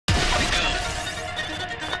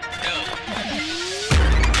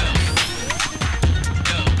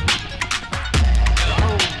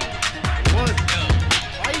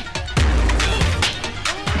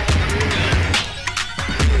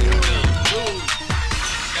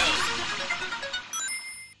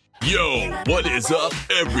Yo, what is up,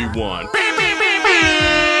 everyone?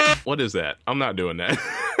 What is that? I'm not doing that.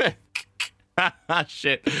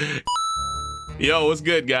 Shit. Yo, what's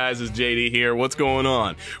good, guys? It's JD here. What's going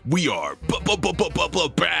on? We are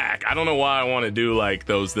back. I don't know why I want to do like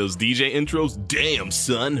those DJ intros. Damn,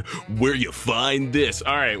 son, where you find this?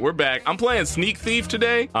 All right, we're back. I'm playing Sneak Thief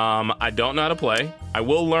today. I don't know how to play. I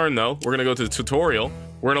will learn though. We're gonna go to the tutorial.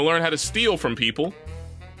 We're gonna learn how to steal from people.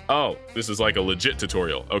 Oh, this is like a legit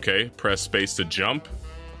tutorial. Okay, press space to jump,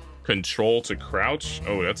 control to crouch.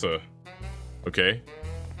 Oh, that's a, okay.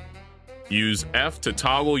 Use F to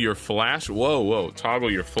toggle your flash. Whoa,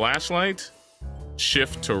 toggle your flashlight.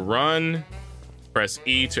 Shift to run. Press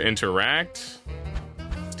E to interact.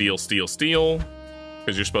 Steal,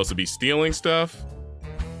 because you're supposed to be stealing stuff.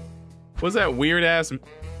 What's that weird ass?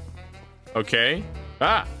 Okay.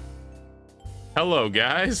 Ah. Hello,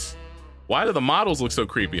 guys. Why do the models look so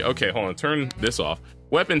creepy? Okay, hold on, turn this off.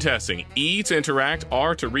 Weapon testing. E to interact,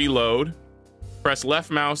 R to reload. Press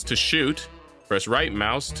left mouse to shoot. Press right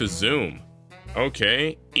mouse to zoom.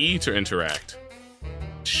 Okay, E to interact.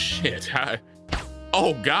 Shit,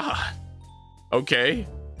 oh God. Okay,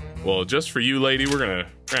 well, just for you, lady, we're gonna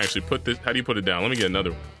actually put this, how do you put it down? Let me get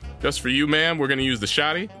another one. Just for you, ma'am, we're gonna use the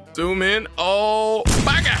shotty. Zoom in, oh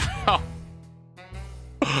my God. Oh.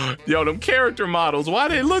 Yo, them character models, why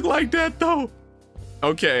they look like that though?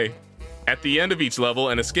 Okay, at the end of each level,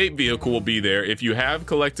 an escape vehicle will be there. If you have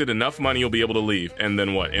collected enough money, you'll be able to leave. And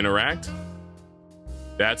then what, interact?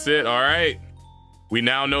 That's it, all right. We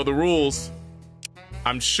now know the rules.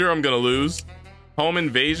 I'm sure I'm gonna lose. Home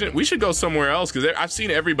invasion, we should go somewhere else because I've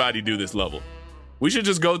seen everybody do this level. We should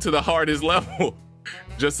just go to the hardest level.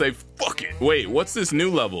 Just say, fuck it. Wait, what's this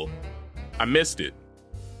new level? I missed it.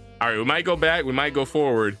 All right, we might go back, we might go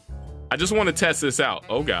forward. I just want to test this out.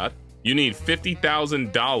 Oh God, you need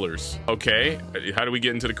 $50,000. Okay, how do we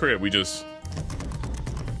get into the crib? We just,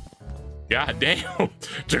 God damn.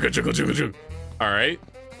 All right,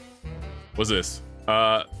 what's this?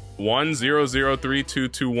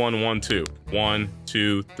 100322112. 1,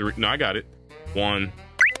 2, 3. No, I got it. 1.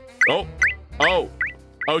 Oh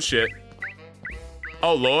shit.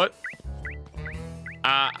 Oh Lord.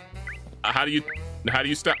 How do you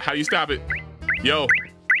stop it? Yo,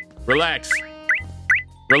 relax,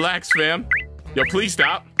 fam. Yo, please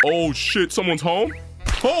stop. Oh shit, someone's home.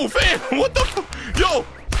 Oh fam, what the fuck? Yo,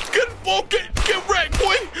 get wrecked,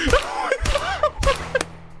 boy.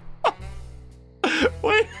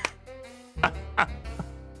 Wait.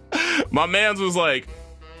 My mans was like,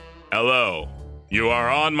 hello, you are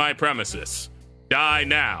on my premises. Die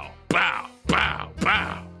now. Bow, bow,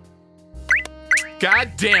 bow.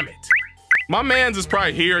 God damn it. My mans is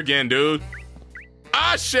probably here again, dude.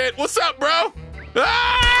 Ah, shit. What's up, bro?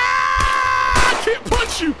 Ah! I can't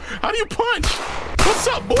punch you. How do you punch? What's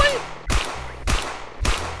up, boy?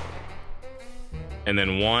 And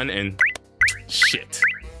then one and shit.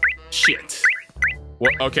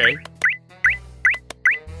 What? Okay.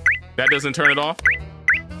 That doesn't turn it off.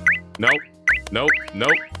 Nope.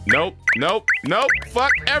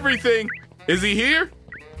 Fuck everything. Is he here?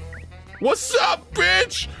 What's up,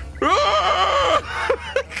 bitch?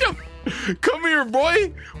 Come here,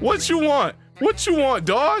 boy. What you want? What you want,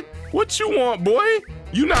 dog? What you want, boy?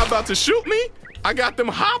 You not about to shoot me? I got them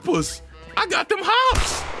hoppers. I got them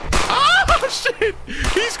hops. Oh, shit.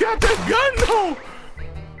 He's got that gun, though.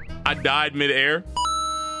 I died midair.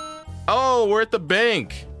 Oh, we're at the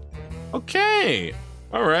bank. Okay.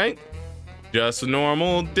 All right. Just a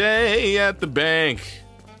normal day at the bank.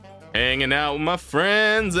 Hanging out with my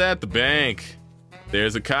friends at the bank.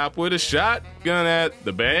 There's a cop with a shotgun at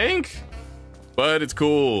the bank, but it's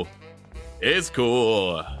cool. It's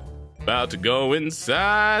cool. About to go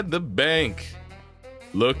inside the bank.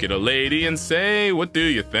 Look at a lady and say, what do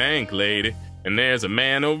you think, lady? And there's a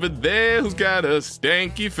man over there who's got a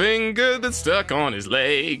stanky finger that's stuck on his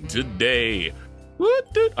leg today.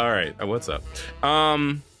 All right, what's up?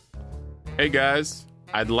 Hey guys,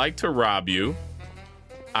 I'd like to rob you.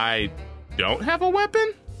 I don't have a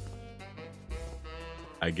weapon?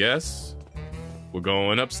 I guess we're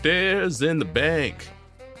going upstairs in the bank.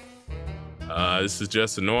 This is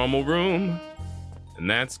just a normal room, and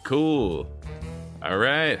that's cool. All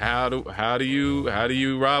right, how do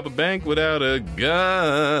you rob a bank without a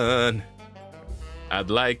gun?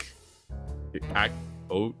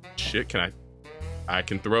 Oh shit, I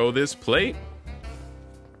can throw this plate.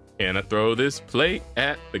 Can I throw this plate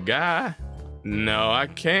at the guy? No, I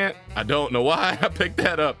can't. I don't know why I picked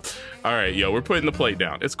that up. All right, yo, we're putting the plate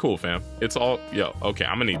down. It's cool, fam. It's all, yo, okay,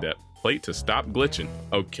 I'm gonna need that plate to stop glitching.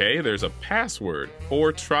 Okay, there's a password.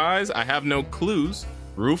 4 tries, I have no clues.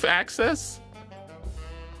 Roof access?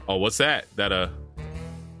 Oh, what's that? That a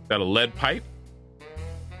lead pipe?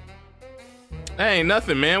 That ain't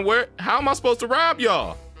nothing, man. How am I supposed to rob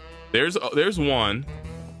y'all? There's one.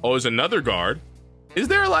 Oh, there's another guard. Is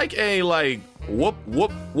there like a whoop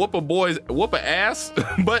a ass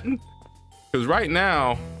button? Because right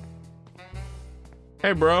now,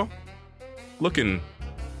 hey bro, you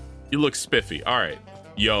look spiffy. All right,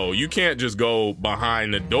 yo, you can't just go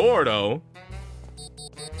behind the door though.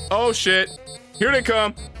 Oh shit, here they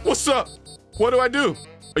come. What's up? What do I do?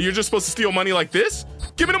 Are you just supposed to steal money like this?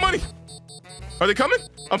 Give me the money. Are they coming?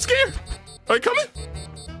 I'm scared. Are they coming?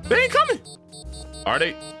 They ain't coming. Are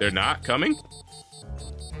they? They're not coming?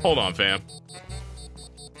 Hold on, fam.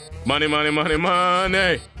 Money, money, money,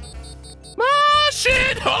 money. Oh,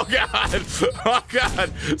 shit. Oh, God. Oh,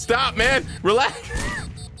 God. Stop, man. Relax.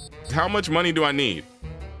 How much money do I need?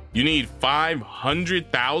 You need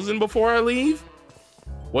 500,000 before I leave?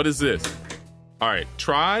 What is this? All right.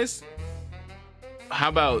 Tries. How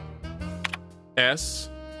about S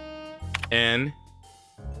N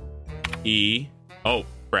E? Oh,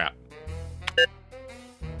 crap.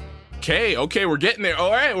 Okay, we're getting there. All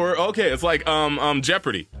right, we're okay. It's like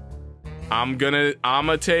Jeopardy. I'm gonna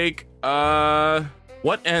take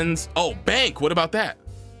what ends? Oh, bank. What about that?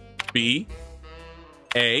 B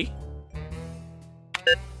A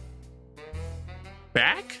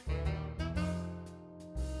back.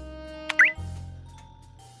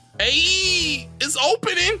 Hey, it's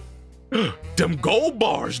opening. Them gold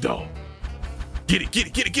bars though. Get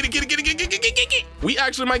it. We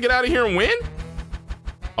actually might get out of here and win.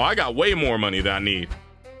 Oh, I got way more money than I need.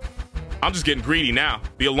 I'm just getting greedy now.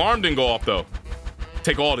 The alarm didn't go off though.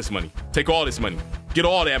 Take all this money. Take all this money. Get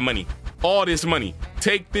all that money. All this money.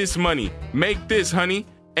 Take this money. Make this, honey.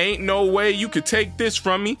 Ain't no way you could take this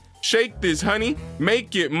from me. Shake this, honey.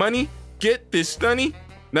 Make it money. Get this, honey.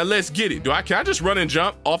 Now let's get it. Can I just run and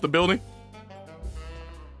jump off the building?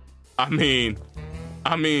 I mean,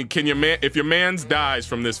 can your man, if your man's dies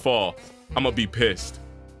from this fall, I'm gonna be pissed.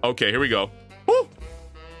 Okay, here we go. Woo!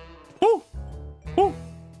 Woo! Woo!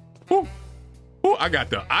 Woo! Woo! I got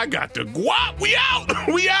the guap. We out!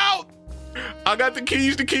 We out! I got the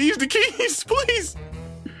keys, please.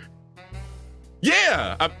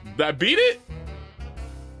 Yeah, I beat it.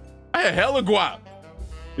 I had hella guap.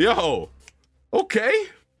 Yo, okay.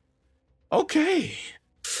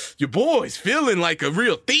 Your boy's feeling like a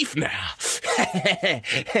real thief now.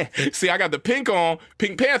 See, I got the pink on,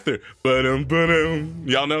 Pink Panther. Y'all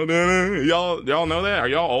know that? Y'all know that? Are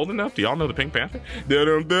y'all old enough? Do y'all know the Pink Panther?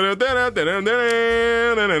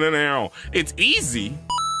 It's easy.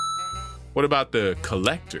 What about the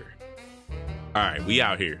collector? All right, we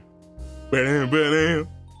out here.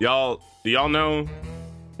 Y'all, do y'all know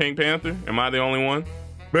Pink Panther? Am I the only one?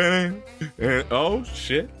 Oh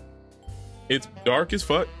shit. It's dark as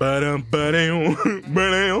fuck.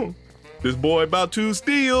 This boy about to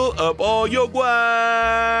steal up all your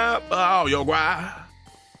guap. All your guap.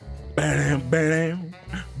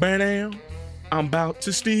 I'm about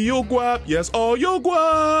to steal your guap. Yes, all your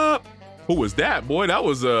guap. Who was that, boy? That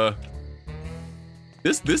was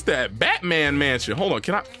this that Batman mansion. Hold on,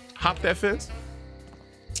 can I hop that fence?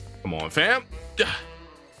 Come on, fam.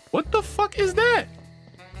 What the fuck is that?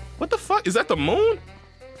 What the fuck? Is that the moon?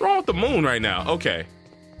 What's wrong with the moon right now? Okay.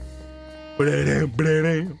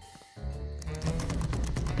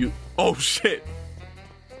 Oh shit.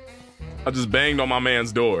 I just banged on my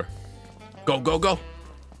man's door. Go.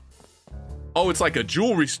 Oh, it's like a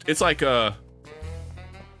jewelry. It's like a...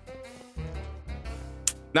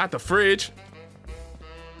 Not the fridge.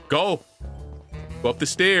 Go up the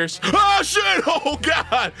stairs. Oh shit! Oh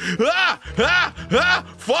god!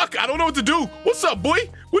 Fuck! I don't know what to do. What's up, boy?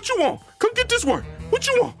 What you want? Come get this work. What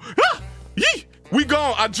you want? Yee! We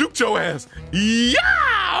gone. I juked your ass. Yeah!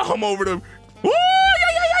 I'm over them. Ooh,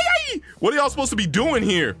 yeah. What are y'all supposed to be doing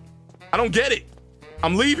here? I don't get it.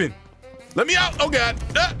 I'm leaving. Let me out. Oh god.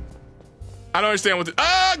 I don't understand what.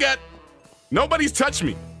 Oh god. Nobody's touched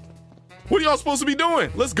me. What are y'all supposed to be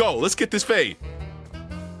doing? Let's go. Let's get this fade.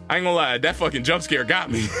 I ain't gonna lie, that fucking jump scare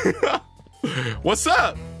got me. What's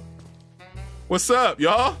up? What's up,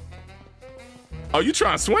 y'all? Oh, you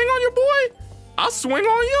trying to swing on your boy? I'll swing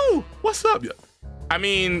on you. What's up? I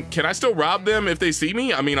mean, can I still rob them if they see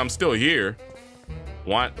me? I mean, I'm still here.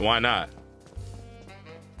 Why not?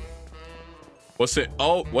 What's it?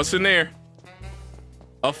 Oh, what's in there?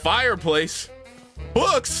 A fireplace.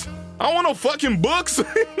 Books. I don't want no fucking books.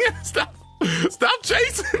 Stop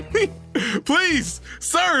chasing me. Please,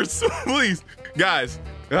 sirs, please. Guys,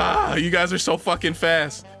 you guys are so fucking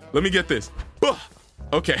fast. Let me get this.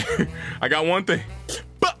 Okay, I got one thing.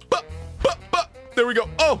 There we go.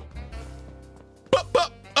 Oh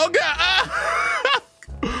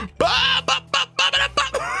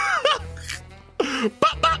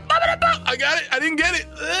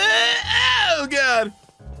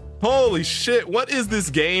Holy shit, what is this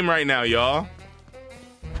game right now, y'all?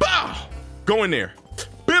 Bow! Go in there.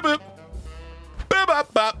 Bip bip. Bip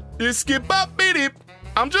bop bop. Skip bop beep.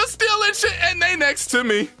 I'm just stealing shit and they next to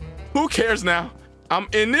me. Who cares now? I'm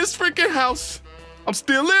in this freaking house. I'm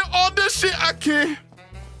stealing all the shit I can.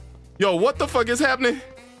 Yo, what the fuck is happening?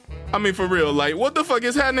 I mean, for real, like, what the fuck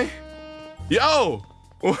is happening? Yo!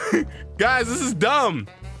 Guys, this is dumb.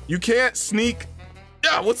 You can't sneak.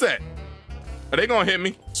 Yeah, what's that? Are they gonna hit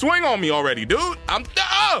me? Swing on me already, dude. I'm,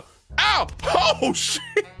 oh, ow, oh shit.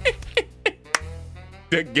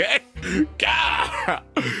 The gang, God.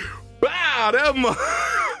 Wow, that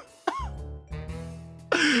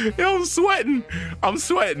Yo, I'm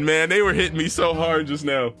sweating, man. They were hitting me so hard just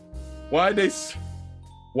now. Why'd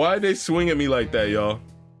they swing at me like that, y'all?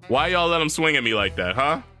 Why y'all let them swing at me like that,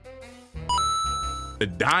 huh? The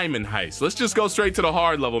diamond heist. Let's just go straight to the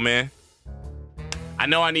hard level, man. I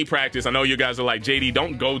know I need practice. I know you guys are like, JD,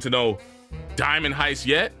 don't go to no diamond heist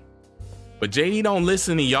yet. But JD don't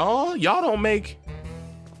listen to y'all. Y'all don't make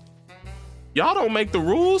the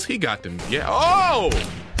rules. He got them. Yeah. Oh!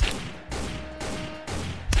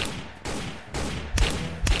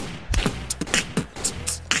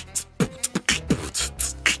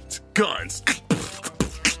 Guns.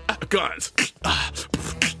 Guns.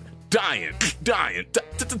 Dying.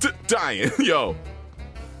 Yo.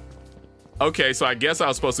 Okay, so I guess I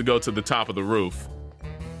was supposed to go to the top of the roof.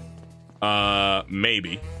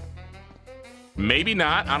 Maybe. Maybe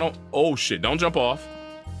not. I don't. Oh shit! Don't jump off.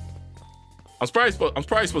 I'm probably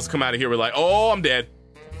supposed to come out of here with like, oh, I'm dead.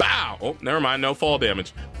 Bow. Oh, never mind. No fall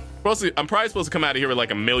damage. I'm probably supposed to come out of here with like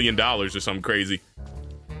 $1 million or something crazy.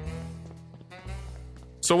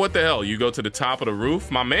 So what the hell? You go to the top of the roof?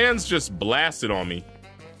 My man's just blasted on me.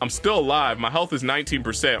 I'm still alive. My health is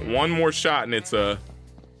 19%. One more shot and it's a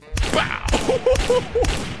bow.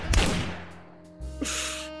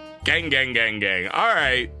 Gang, gang, gang, gang. All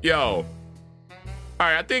right, yo. All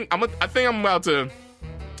right, I think I'm about to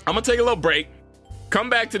take a little break. Come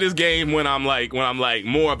back to this game when I'm like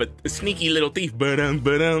more of a sneaky little thief.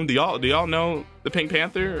 Do y'all know the Pink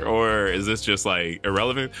Panther, or is this just like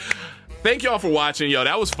irrelevant? Thank y'all for watching. Yo,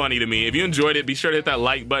 that was funny to me. If you enjoyed it, be sure to hit that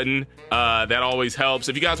like button. That always helps.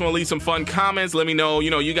 If you guys want to leave some fun comments, let me know,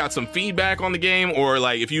 you got some feedback on the game, or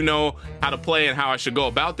like if you know how to play and how I should go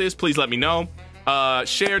about this, please let me know.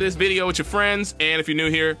 Share this video with your friends, and if you're new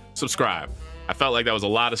here, subscribe. I felt like that was a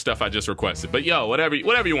lot of stuff I just requested, but yo, whatever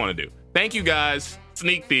you want to do. Thank you guys.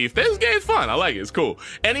 Sneak Thief. This game's fun. I like it. It's cool.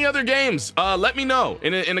 Any other games? Let me know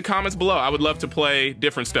in the comments below. I would love to play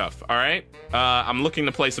different stuff. All right. I'm looking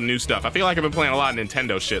to play some new stuff. I feel like I've been playing a lot of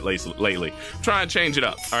Nintendo shit lately. I'm trying to change it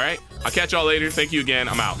up. All right. I'll catch y'all later. Thank you again.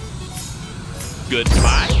 I'm out.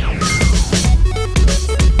 Goodbye.